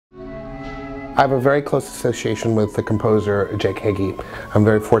I have a very close association with the composer Jake Heggie. I'm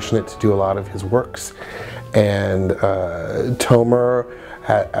very fortunate to do a lot of his works, and Tomer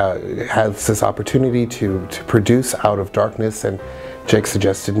has this opportunity to produce Out of Darkness, and Jake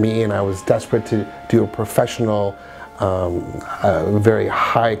suggested me, and I was desperate to do a professional, very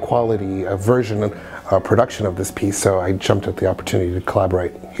high quality version, production of this piece, so I jumped at the opportunity to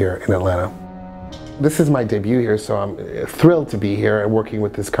collaborate here in Atlanta. This is my debut here, so I'm thrilled to be here and working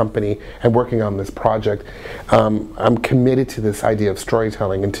with this company and working on this project. I'm committed to this idea of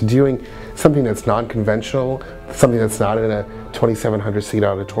storytelling and to doing something that's non-conventional, something that's not in a 2,700 seat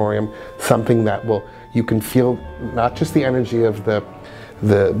auditorium, something that you can feel not just the energy of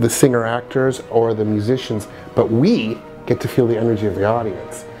the singer-actors or the musicians, but we get to feel the energy of the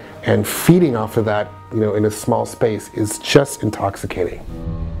audience. And feeding off of that, in a small space is just intoxicating.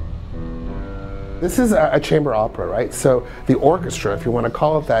 This is a chamber opera, right? So the orchestra, if you want to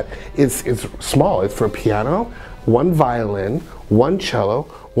call it that, is small. It's for piano, one violin, one cello,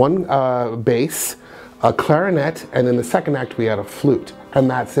 one bass, a clarinet, and in the second act we add a flute, and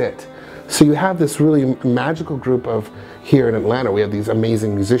that's it. So you have this really magical group of, here in Atlanta, we have these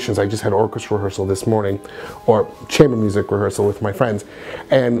amazing musicians. I just had orchestra rehearsal this morning, or chamber music rehearsal with my friends,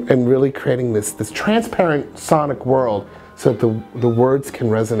 and really creating this transparent sonic world so that the words can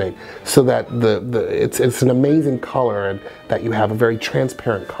resonate, so that it's an amazing color, and that you have a very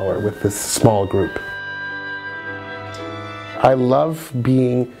transparent color with this small group. I love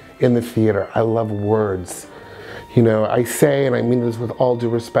being in the theater. I love words. I say, and I mean this with all due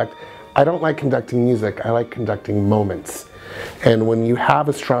respect, I don't like conducting music, I like conducting moments. And when you have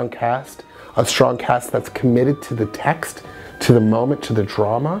a strong cast that's committed to the text, to the moment, to the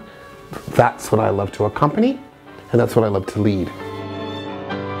drama, that's what I love to accompany, and that's what I love to lead.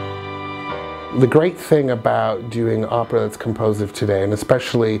 The great thing about doing opera that's composive today, and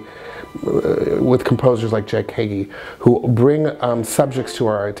especially with composers like Jake Heggie, who bring subjects to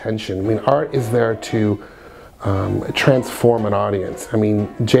our attention. I mean, art is there to transform an audience. I mean,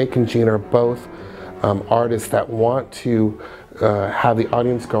 Jake and Jean are both artists that want to have the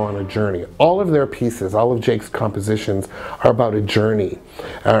audience go on a journey. All of their pieces, all of Jake's compositions are about a journey,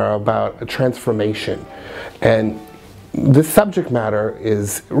 are about a transformation. And this subject matter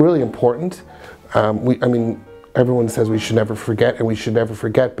is really important. I mean, everyone says we should never forget, and we should never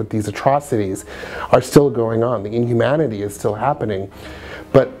forget, but these atrocities are still going on. The inhumanity is still happening.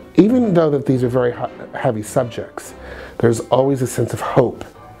 But even though that these are very heavy subjects, there's always a sense of hope.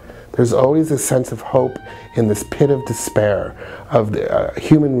 There's always a sense of hope in this pit of despair, of the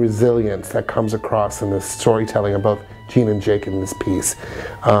human resilience that comes across in the storytelling of both Jean and Jake in this piece.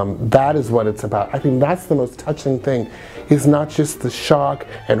 That is what it's about. I think that's the most touching thing, is not just the shock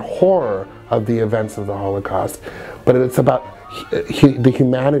and horror of the events of the Holocaust, but it's about the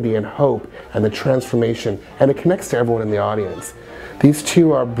humanity and hope and the transformation, and it connects to everyone in the audience. These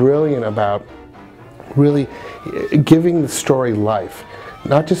two are brilliant about really giving the story life,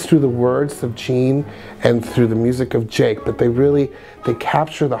 not just through the words of Jean and through the music of Jake, but they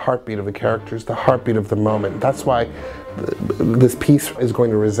capture the heartbeat of the characters, the heartbeat of the moment. That's why this piece is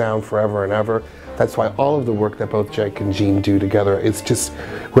going to resound forever and ever. That's why all of the work that both Jake and Jean do together, it just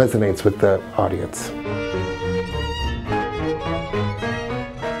resonates with the audience.